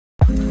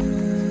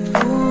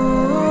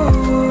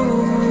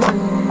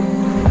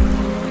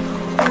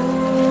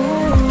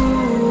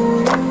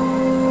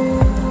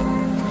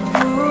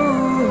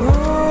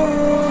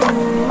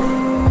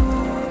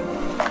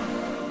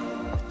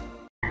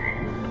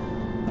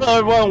Hello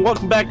everyone,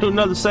 welcome back to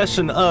another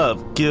session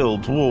of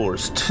Guild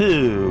Wars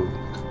 2.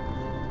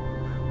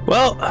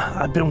 Well,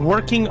 I've been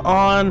working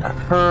on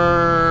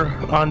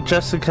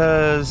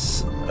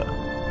Jessica's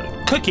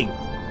cooking.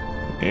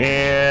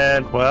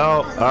 And,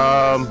 well,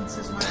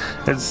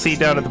 as you see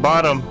down at the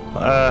bottom,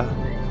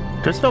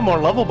 there's no more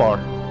level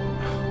bar.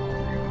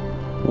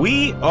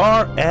 We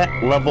are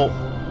at level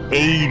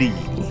 80.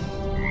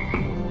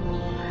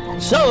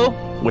 So,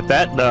 with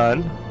that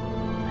done,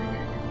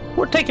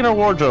 we're taking our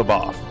wardrobe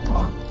off.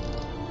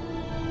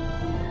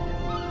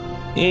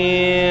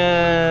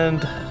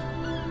 And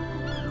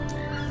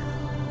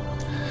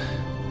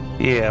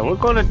yeah, we're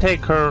going to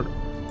take her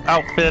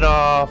outfit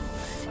off.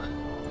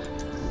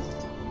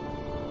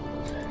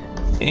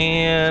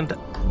 And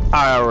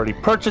I already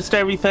purchased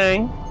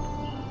everything.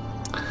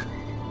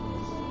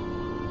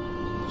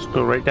 Let's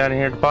go right down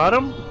here at the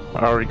bottom.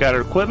 I already got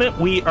her equipment.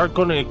 We are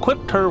going to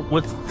equip her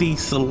with the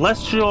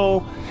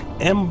Celestial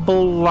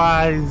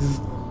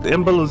Embolizone.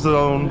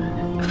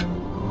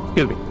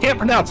 Excuse me, can't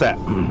pronounce that.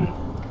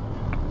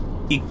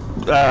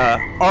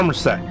 Armor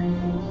set.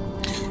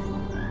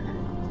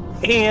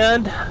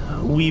 And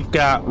we've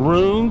got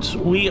runes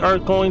we are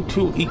going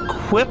to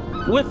equip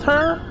with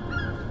her,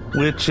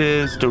 which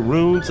is the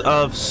runes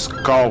of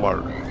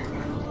Scholar.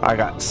 I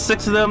got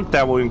 6 of them.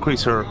 That will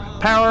increase her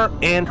power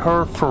and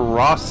her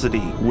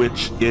ferocity,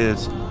 which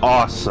is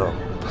awesome.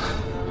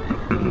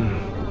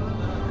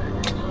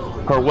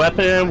 Her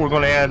weapon, we're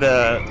going to add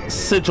a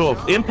Sigil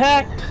of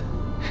Impact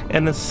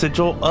and a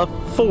Sigil of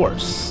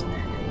Force.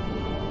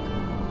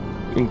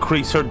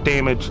 Increase her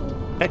damage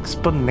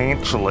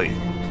exponentially.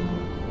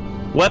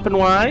 Weapon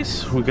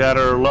wise, we got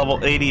our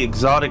level 80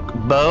 exotic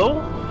bow,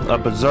 a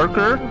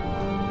berserker,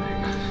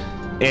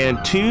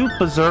 and 2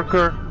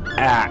 berserker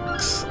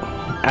axes.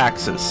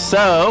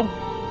 So,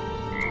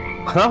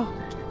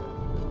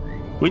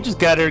 we just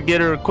gotta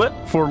get her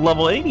equipped for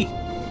level 80.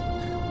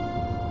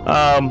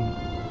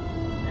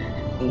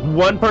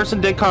 One person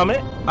did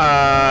comment.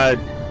 I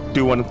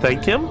do want to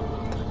thank him.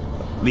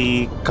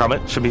 The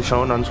comment should be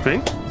shown on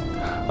screen.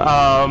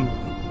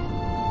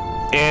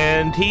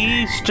 And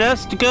he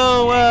suggests to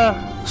go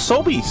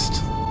Soul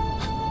Beast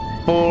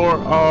for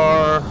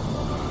our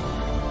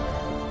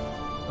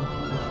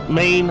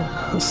main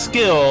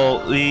skill,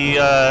 the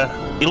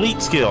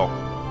elite skill.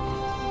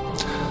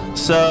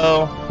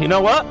 So, you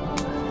know what?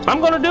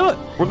 I'm gonna do it.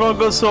 We're gonna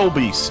go Soul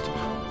Beast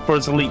for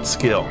his elite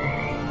skill.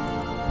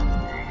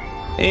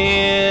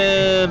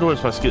 And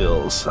where's my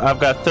skills? I've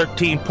got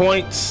 13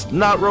 points.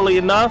 Not really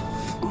enough.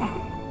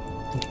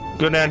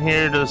 Go down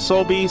here to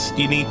Soul Beast.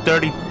 You need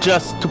 30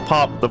 just to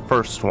pop the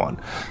first one.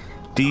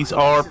 These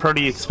are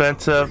pretty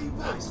expensive,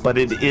 but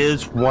it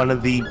is one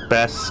of the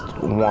best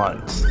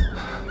ones.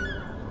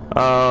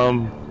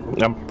 I'm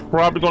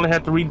probably going to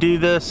have to redo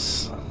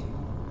this.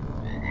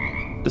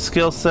 The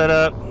skill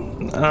setup.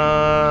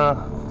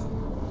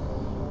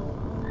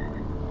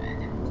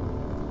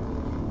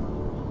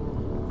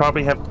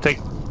 Probably have to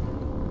take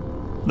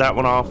that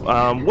one off.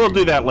 We'll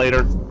do that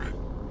later.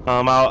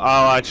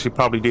 I'll actually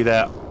probably do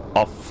that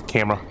off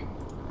camera.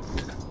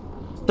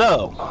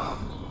 So,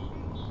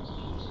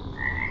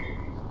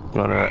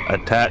 gonna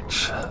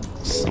attach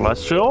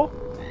Celestial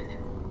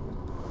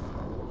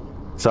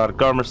exotic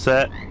armor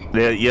set.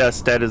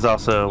 Yes, that is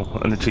also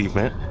an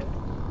achievement.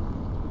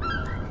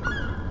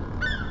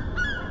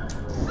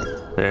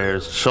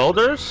 There's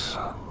shoulders.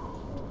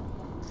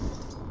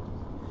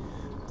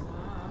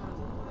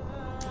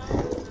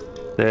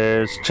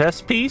 There's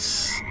chest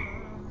piece.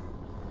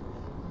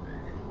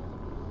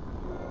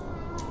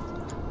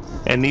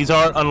 And these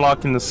are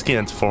unlocking the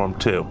skins for them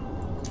too.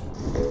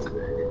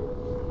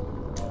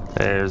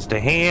 There's the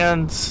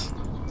hands.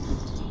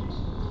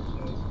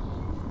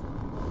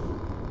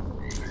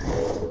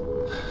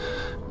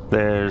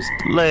 There's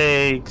the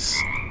legs.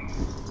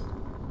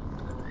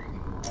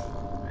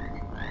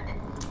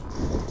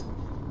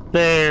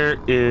 There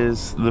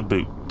is the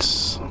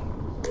boots.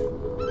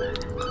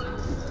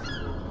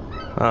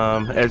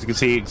 As you can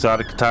see,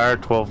 exotic attire,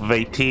 12 of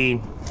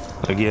 18.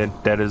 Again,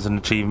 that is an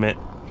achievement.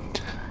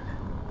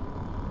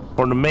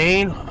 For the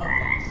main,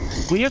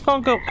 we are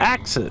gonna go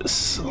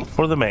axes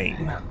for the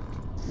main.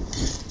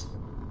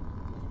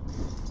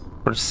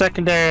 For the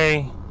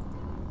secondary,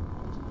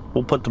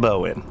 we'll put the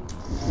bow in.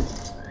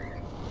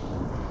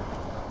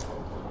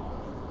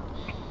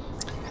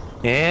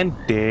 And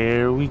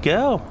there we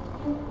go.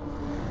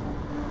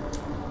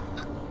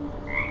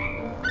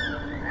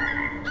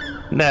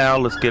 Now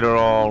let's get her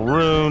all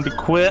runed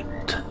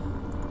equipped.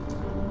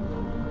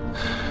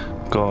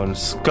 Going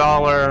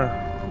Scholar.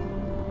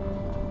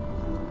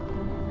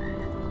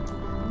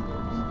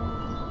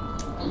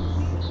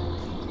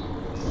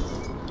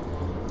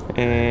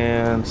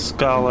 And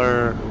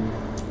Scholar.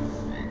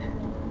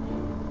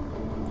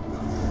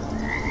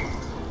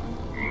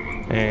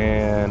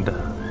 And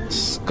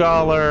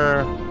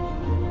Scholar.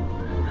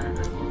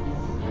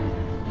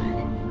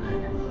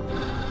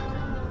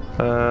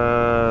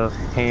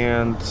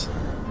 Hands.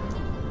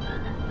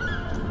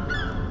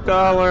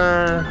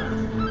 Scholar.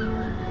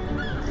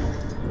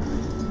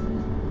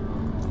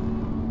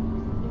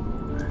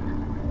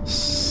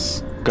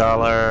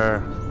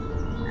 Scholar.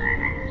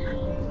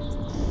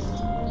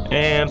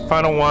 And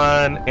final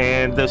one,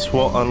 and this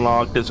will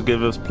unlock. This will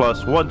give us plus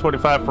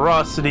 125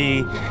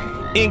 ferocity.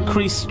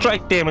 Increase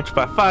strike damage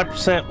by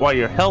 5% while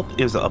your health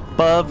is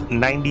above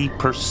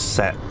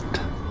 90%.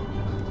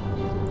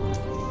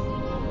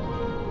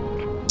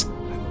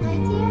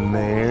 And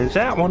there's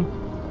that one.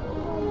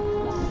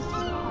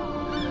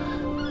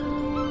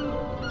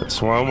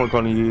 This one we're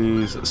going to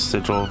use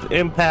Sigil of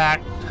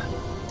Impact.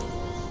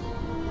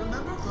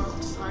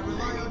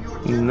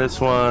 And this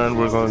one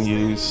we're going to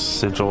use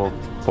Sigil of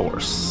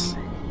Force.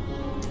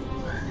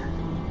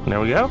 There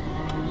we go.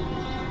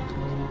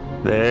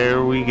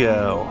 There we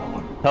go.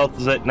 Health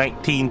is at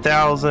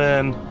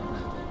 19,000.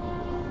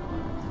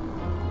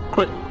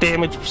 Crit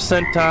damage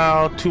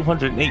percentile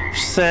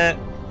 208%.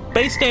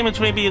 Base damage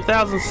may be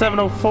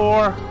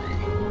 1,704,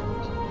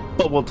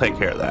 but we'll take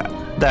care of that.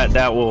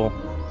 That will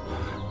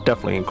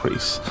definitely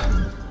increase.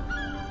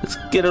 Let's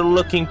get her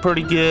looking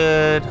pretty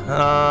good.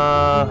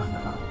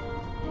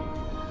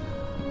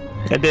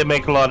 I did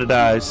make a lot of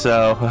dies,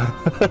 so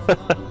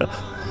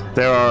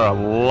there are a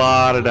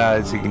lot of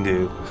dies you can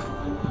do.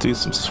 Do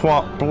some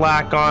Swamp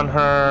Black on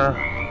her.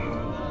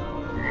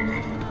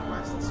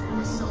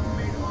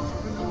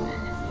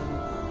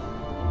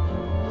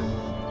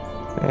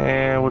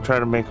 And we'll try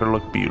to make her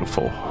look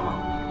beautiful.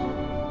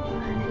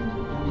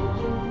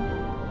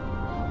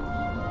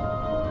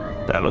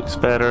 That looks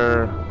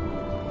better.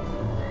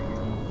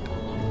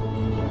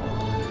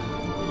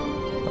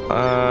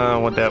 I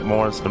want that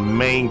more as the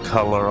main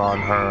color on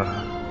her.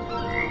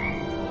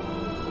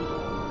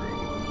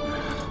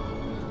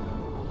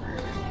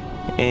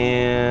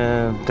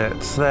 And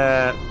that's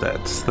that,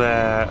 that's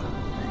that.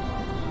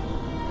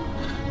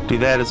 Do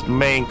that as the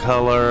main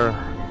color.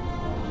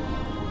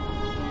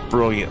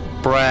 Brilliant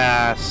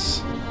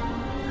Brass.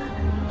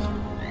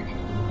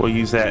 We'll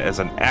use that as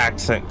an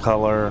accent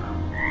color.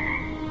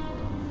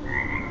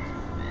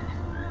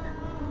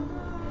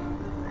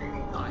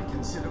 I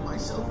consider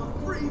myself a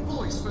free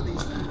voice for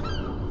these people.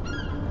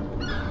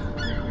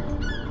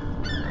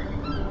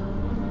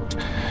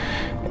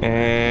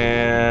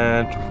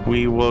 And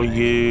we will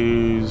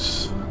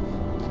use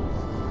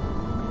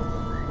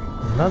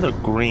another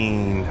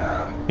green.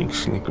 I think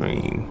she need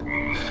green.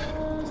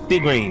 Sea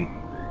green.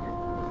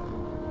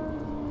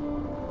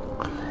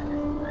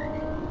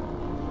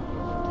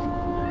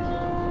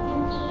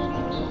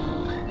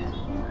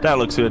 That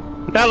looks good.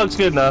 That looks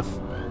good enough. If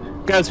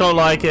you guys don't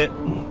like it,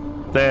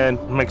 then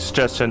make a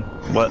suggestion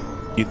what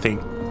you think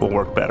will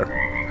work better.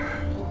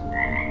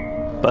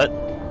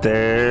 But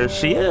there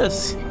she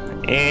is.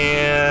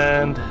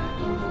 And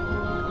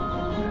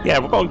yeah,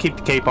 we're going to keep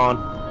the cape on.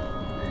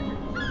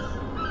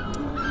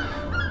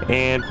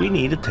 And we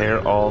need to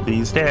tear all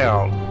these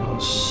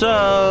down.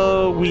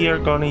 So we are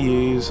going to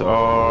use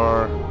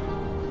our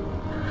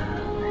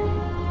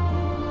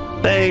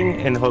thing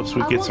in hopes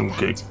we get some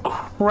good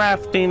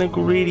crafting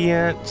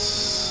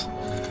ingredients.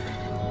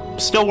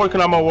 Still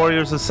working on my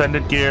Warriors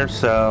Ascended gear,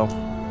 so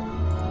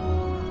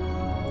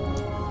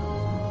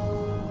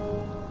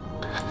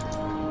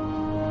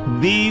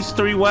these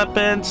 3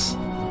 weapons,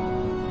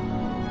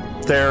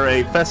 they're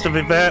a festive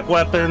event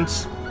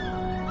weapons,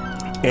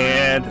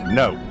 and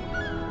no,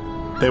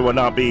 they will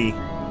not be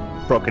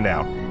broken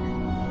down.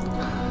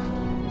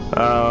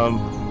 Oh,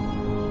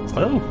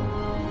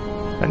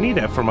 I need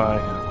that for my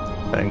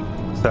thing,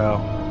 so,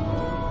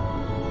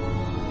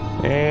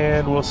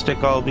 and we'll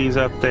stick all these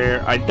up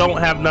there. I don't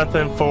have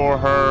nothing for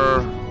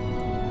her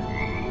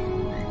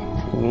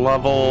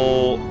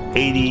level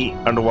 80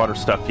 underwater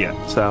stuff yet,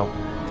 so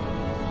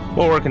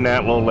we'll work on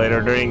that a little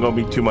later. There ain't gonna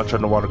be too much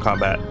underwater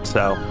combat,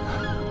 so.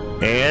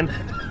 And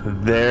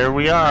there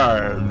we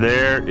are.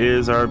 There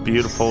is our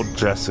beautiful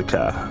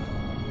Jessica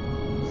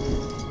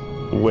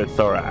with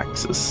our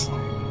axes.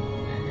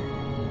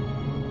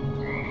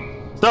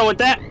 So with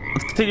that,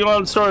 let's continue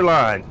on the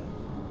storyline,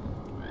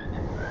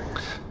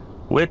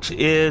 which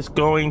is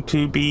going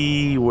to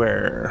be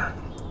where?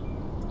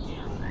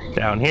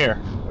 Down here,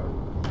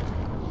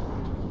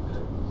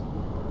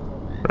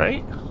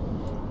 right?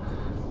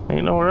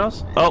 Ain't nowhere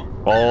else? Oh,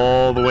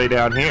 all the way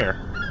down here.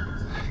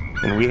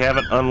 And we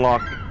haven't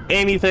unlocked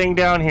anything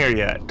down here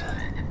yet.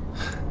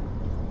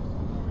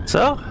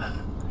 So,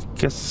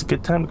 guess it's a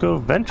good time to go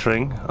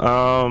venturing.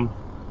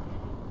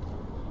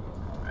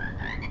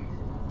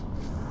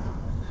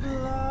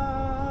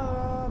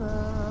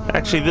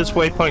 Actually, this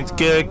waypoint's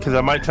good because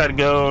I might try to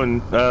go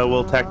and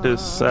we'll attack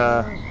this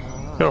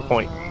hero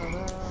point.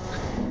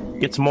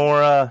 Get some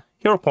more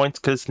hero points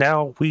because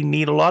now we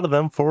need a lot of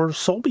them for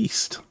Soul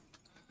Beast.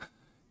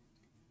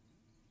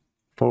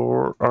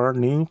 For our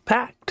new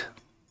pact.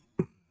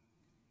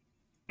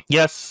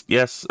 Yes,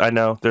 yes, I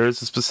know. There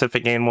is a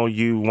specific animal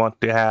you want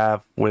to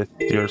have with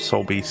your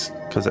Soul Beast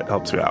because it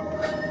helps you out.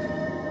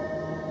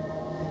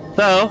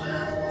 So,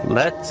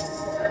 let's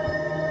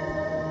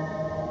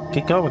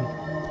get going.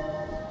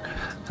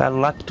 Got a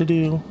lot to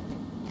do.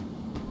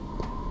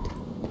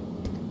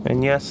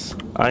 And yes,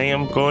 I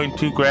am going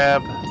to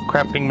grab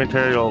crafting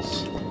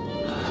materials.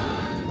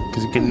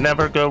 Because you can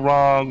never go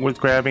wrong with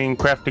grabbing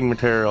crafting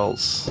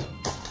materials.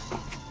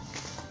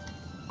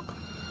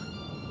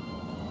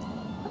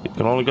 You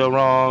can only go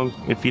wrong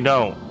if you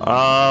don't.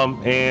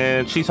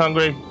 And she's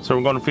hungry, so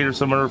we're going to feed her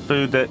some of her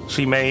food that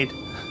she made.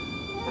 She's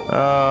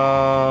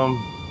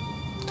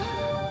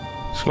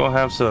going to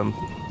have some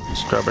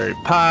strawberry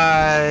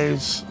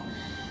pies,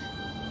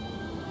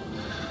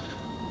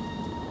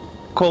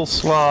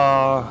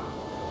 coleslaw.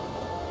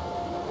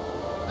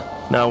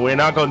 No, we're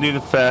not going to do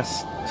the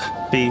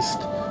feast.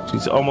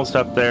 She's almost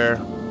up there.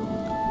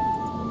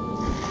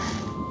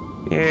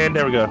 And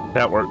there we go.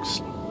 That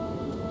works.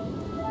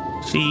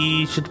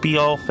 She should be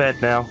all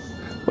fed now.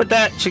 With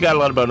that, she got a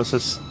lot of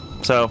bonuses.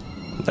 So,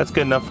 that's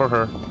good enough for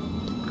her.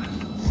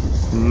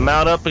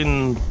 Mount up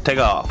and take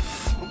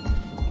off.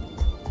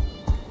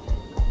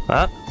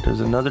 Ah,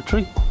 there's another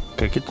tree.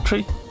 Gotta get the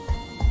tree.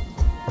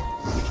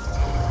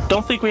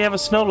 Don't think we have a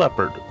snow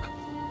leopard.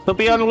 So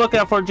be on the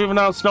lookout for a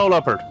juvenile snow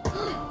leopard.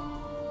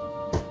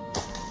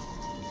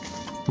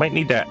 Might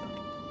need that.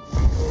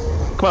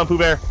 Come on, Pooh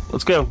Bear.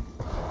 Let's go.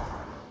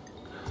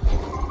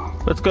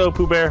 Let's go,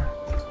 Pooh Bear.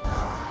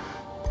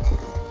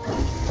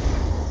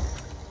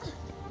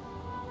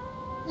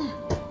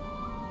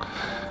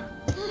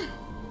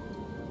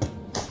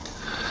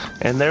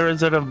 And there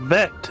is an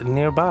event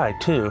nearby,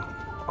 too.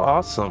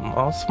 Awesome,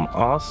 awesome,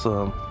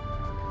 awesome.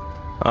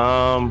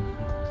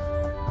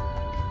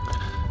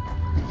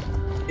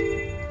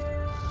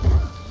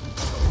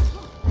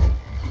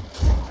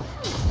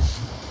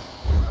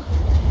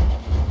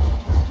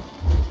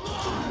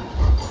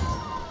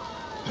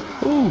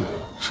 Ooh,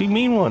 she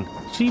mean one.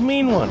 She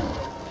mean one.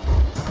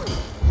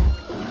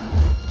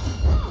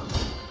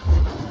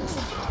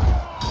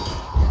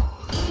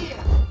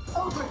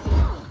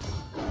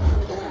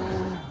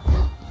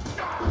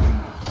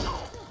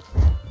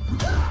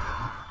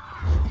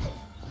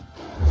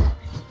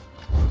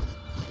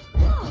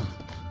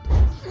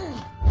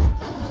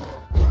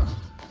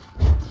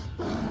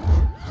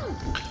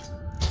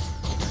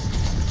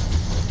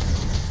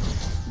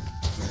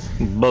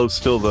 Bo's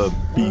still the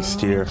beast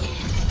here.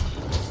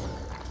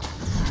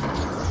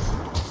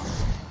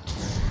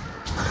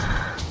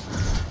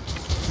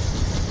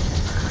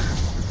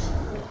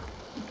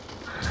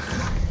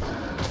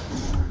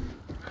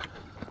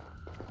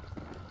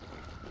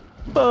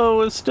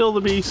 Bo is still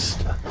the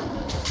beast.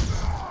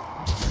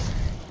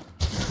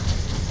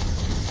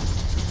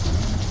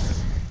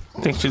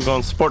 I think she's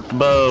gonna sport the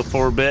bow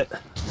for a bit.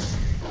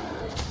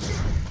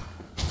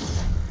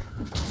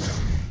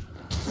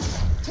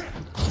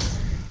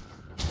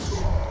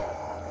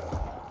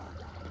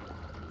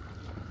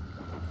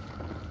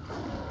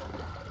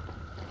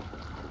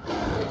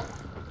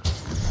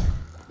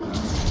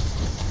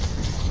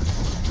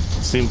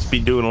 Seems to be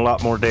doing a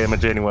lot more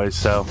damage anyway,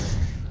 so.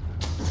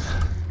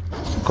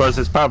 Of course,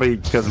 it's probably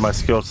because of my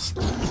skill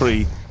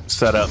tree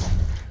setup.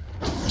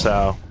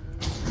 So,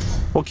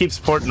 we'll keep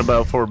supporting the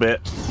bow for a bit.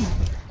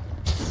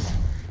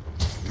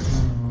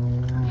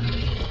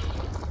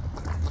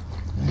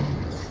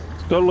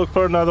 Let's go look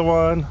for another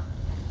one.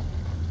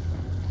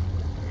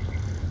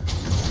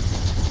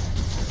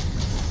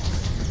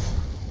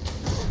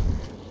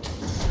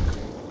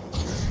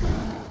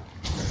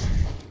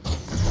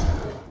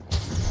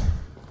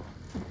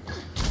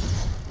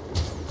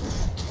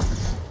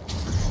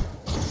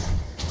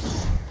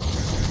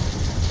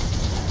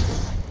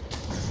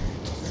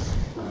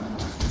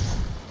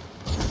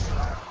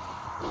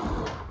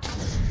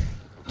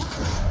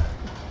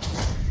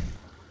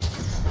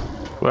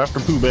 Go after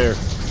Pooh Bear.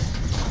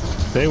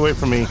 Stay away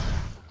from me.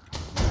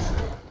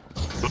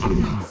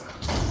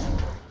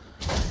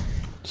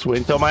 Just wait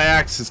until my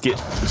axes get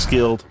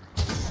skilled.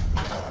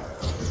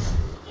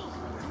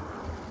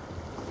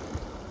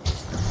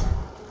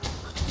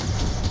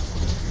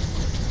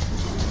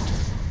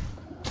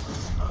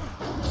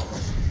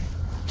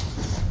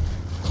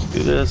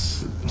 Do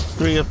this.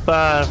 3 of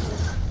 5.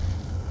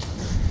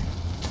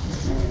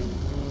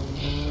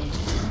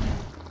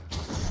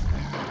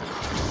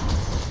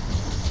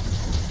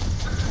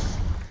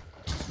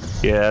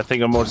 Yeah, I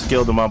think I'm more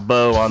skilled in my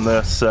bow on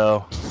this,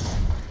 so.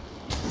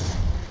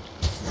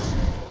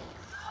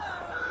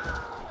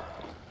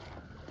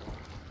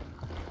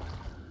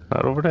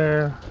 Not over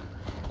there.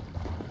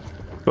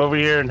 Go over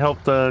here and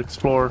help the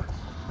explorer.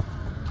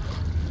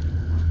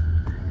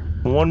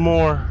 One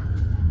more.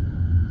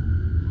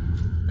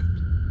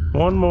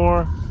 One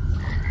more.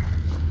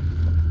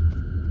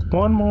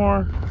 One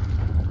more.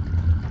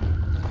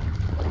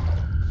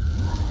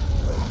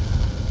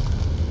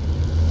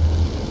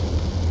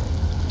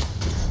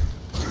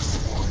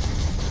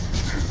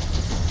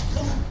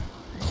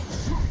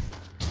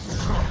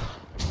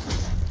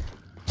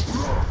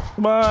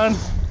 Come on.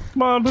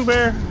 Come on, Pooh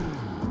Bear.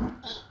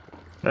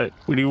 Alright,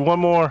 we need one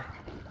more.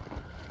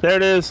 There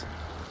it is.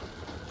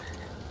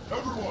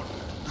 Everyone,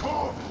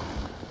 come!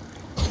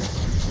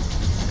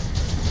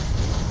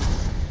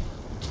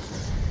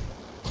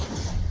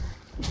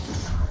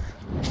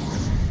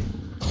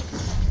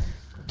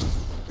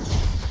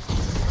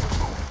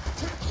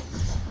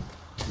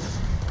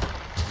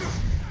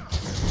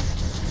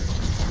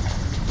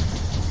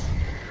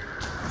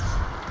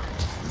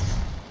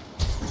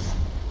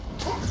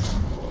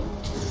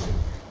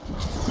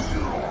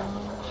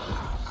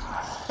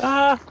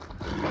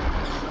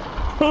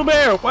 Pooh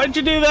Bear, why'd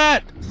you do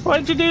that?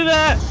 Why'd you do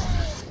that?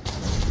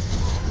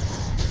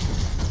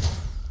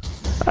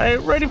 I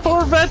ain't ready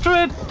for a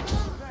veteran.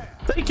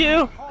 Thank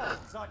you.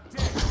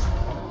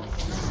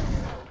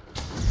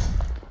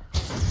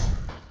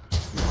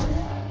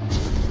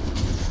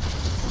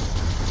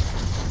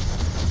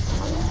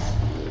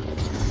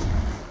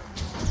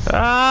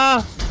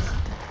 Ah!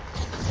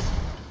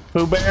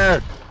 Pooh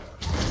Bear!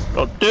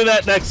 Don't do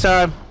that next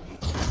time!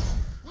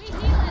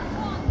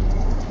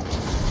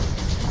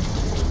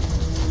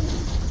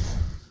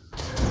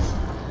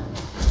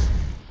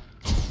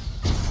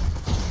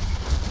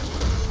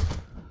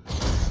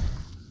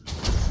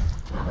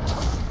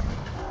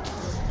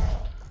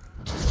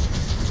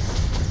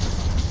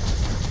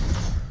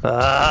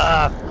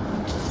 Ah!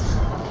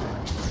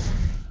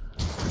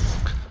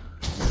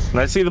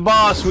 And I see the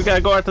boss. We gotta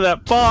go after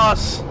that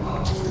boss.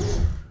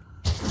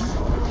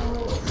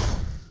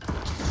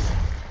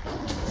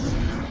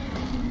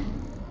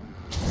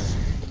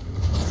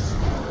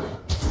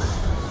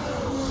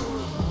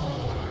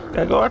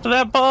 Gotta go after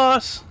that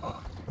boss.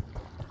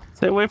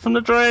 Stay away from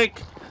the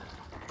Drake.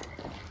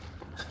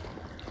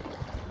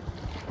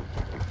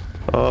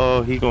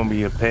 Oh, he gonna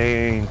be a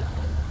pain.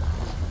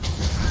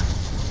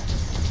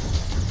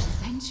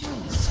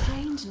 Venturing a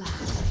strange land.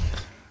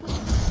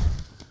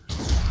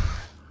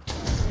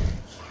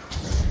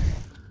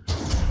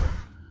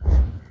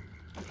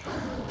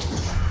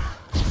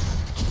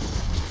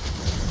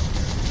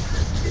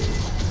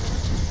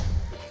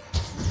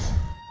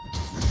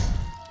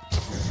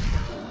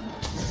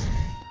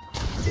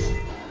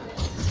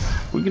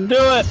 We can do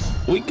it!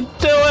 We can do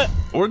it!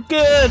 We're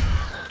good!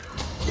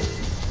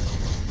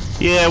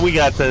 Yeah, we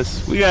got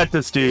this. We got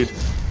this, dude.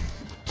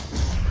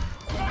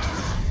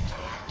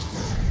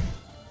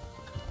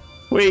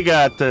 We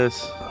got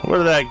this.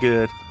 We're that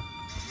good.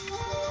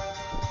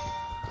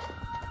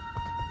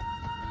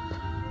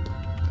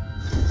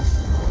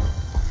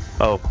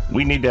 Oh,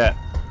 we need that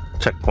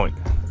checkpoint.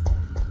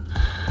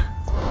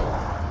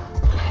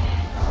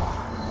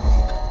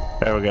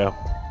 There we go.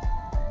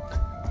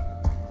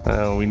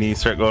 We need to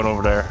start going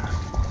over there.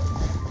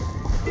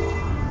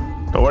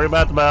 Don't worry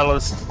about the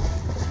battlist.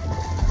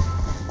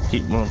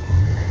 Keep moving.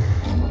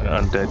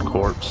 Undead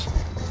corpse.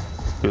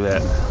 Do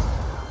that.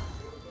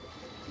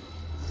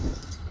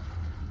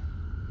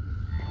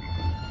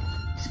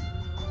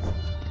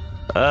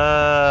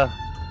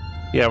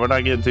 Yeah, we're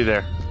not getting through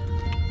there.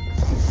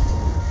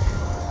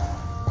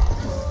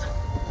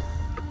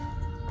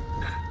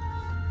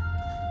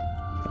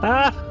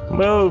 Ah,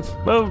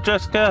 move,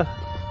 Jessica.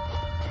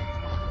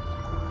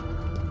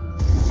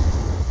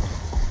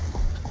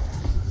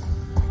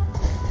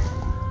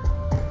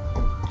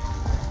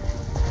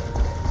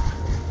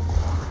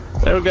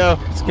 There we go.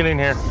 Let's get in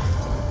here.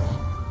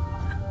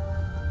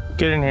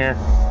 Get in here.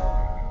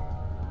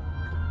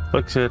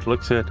 Looks good,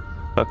 looks good.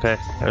 Okay,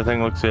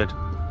 everything looks good.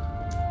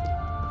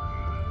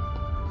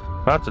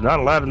 Rats are not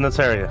allowed in this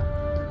area.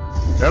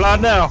 They're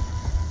allowed now.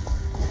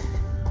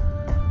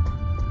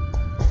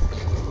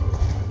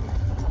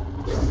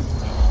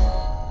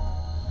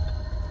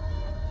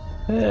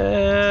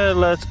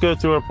 Let's go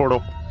through our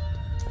portal.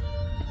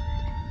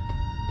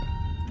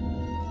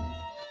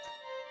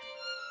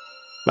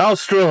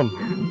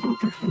 Maelstrom!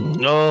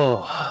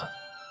 Oh,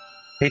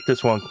 hate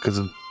this one because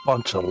it's a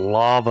bunch of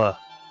lava.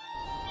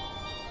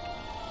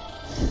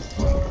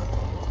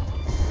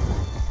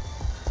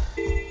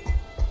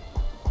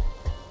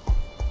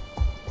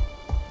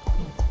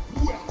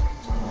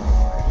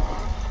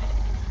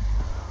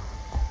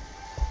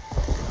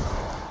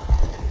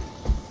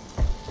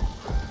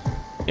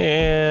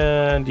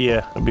 And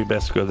yeah, it'd be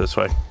best to go this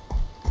way.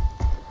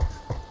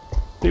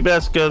 Be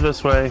best to go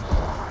this way.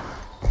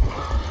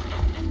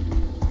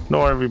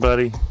 Ignore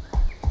everybody.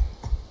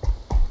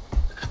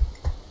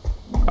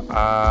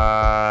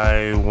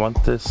 I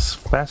want this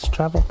fast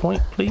travel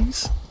point,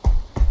 please.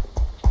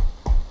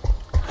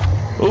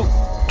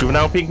 Oh,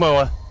 juvenile pink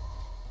moa.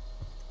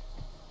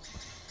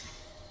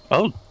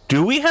 Oh,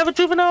 do we have a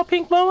juvenile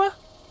pink moa?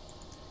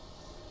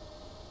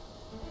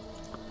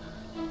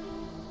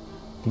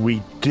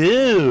 We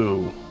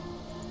do.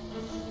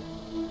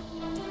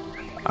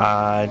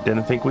 I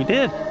didn't think we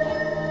did.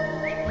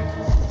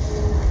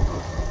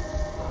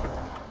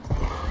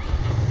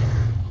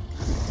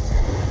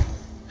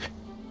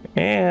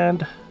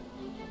 And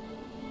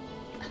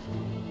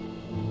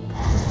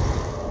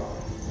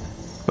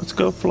let's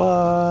go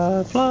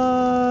fly,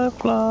 fly,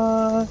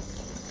 fly.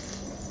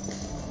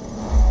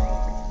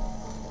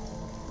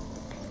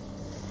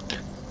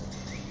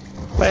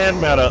 Land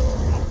meta.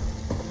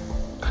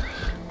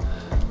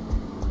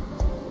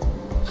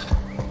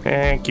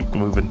 And keep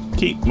moving,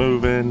 keep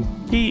moving,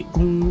 keep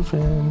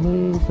moving,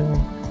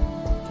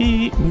 moving,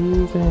 keep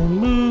moving,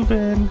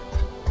 moving.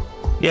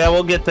 Yeah,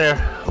 we'll get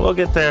there. We'll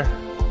get there.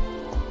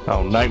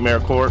 Oh,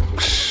 Nightmare Court.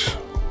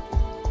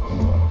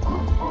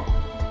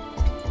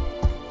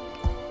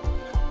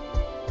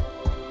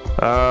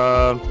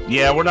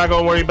 Yeah, we're not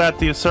gonna worry about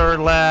the Asura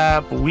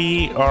Lab.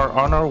 We are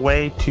on our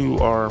way to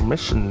our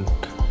mission.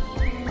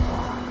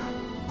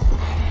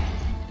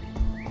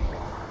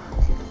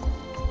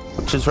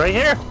 which is right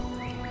here.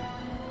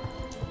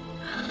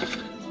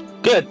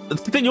 Good.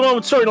 Let's continue on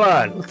with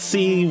storyline. Let's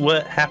see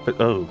what happened.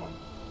 Oh.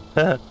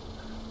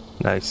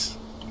 Nice.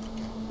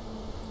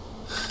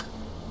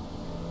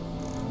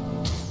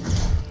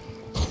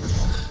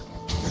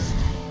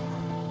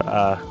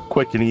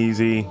 Quick and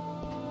easy.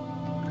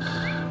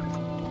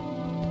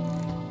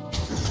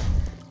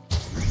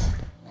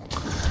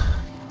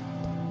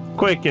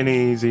 Quick and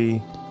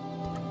easy.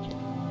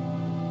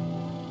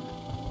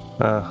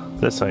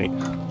 This ain't.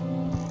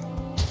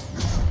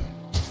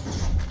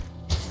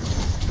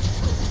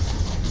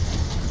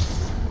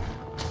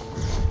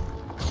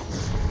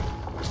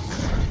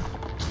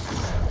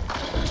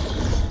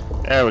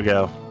 There we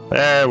go.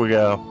 There we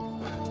go.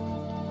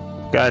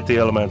 Got the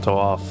elemental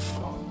off.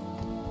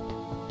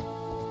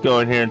 Go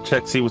in here and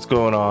check, see what's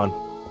going on.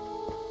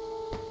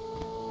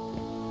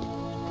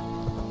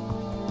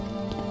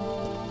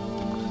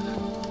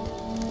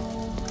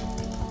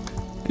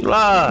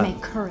 May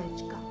courage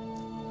go.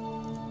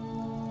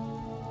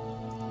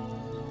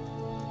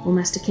 Well,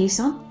 Master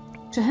Kayson,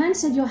 Trahearne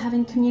said you're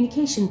having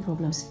communication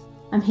problems.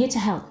 I'm here to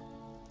help.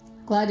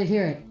 Glad to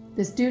hear it.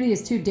 This duty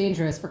is too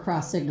dangerous for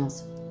cross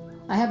signals.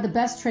 I have the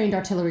best trained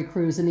artillery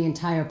crews in the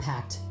entire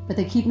Pact, but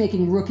they keep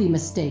making rookie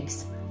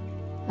mistakes.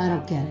 I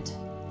don't get it.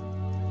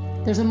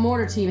 There's a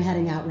mortar team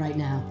heading out right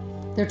now.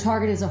 Their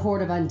target is a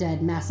horde of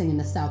undead massing in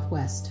the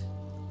southwest.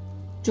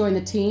 Join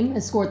the team,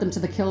 escort them to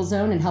the kill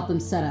zone, and help them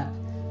set up.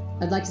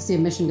 I'd like to see a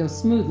mission go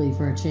smoothly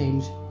for a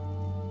change.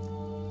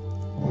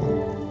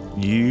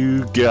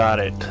 You got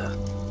it.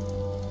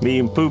 Me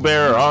and Pooh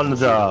Bear are on the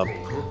job.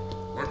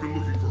 I've been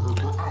looking for her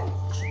for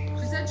hours.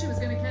 She said she was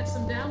going to catch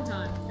some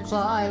downtime.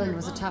 Claw Island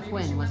was a tough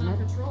win, wasn't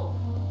it?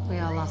 We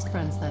all lost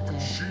friends that day.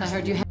 I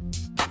heard you had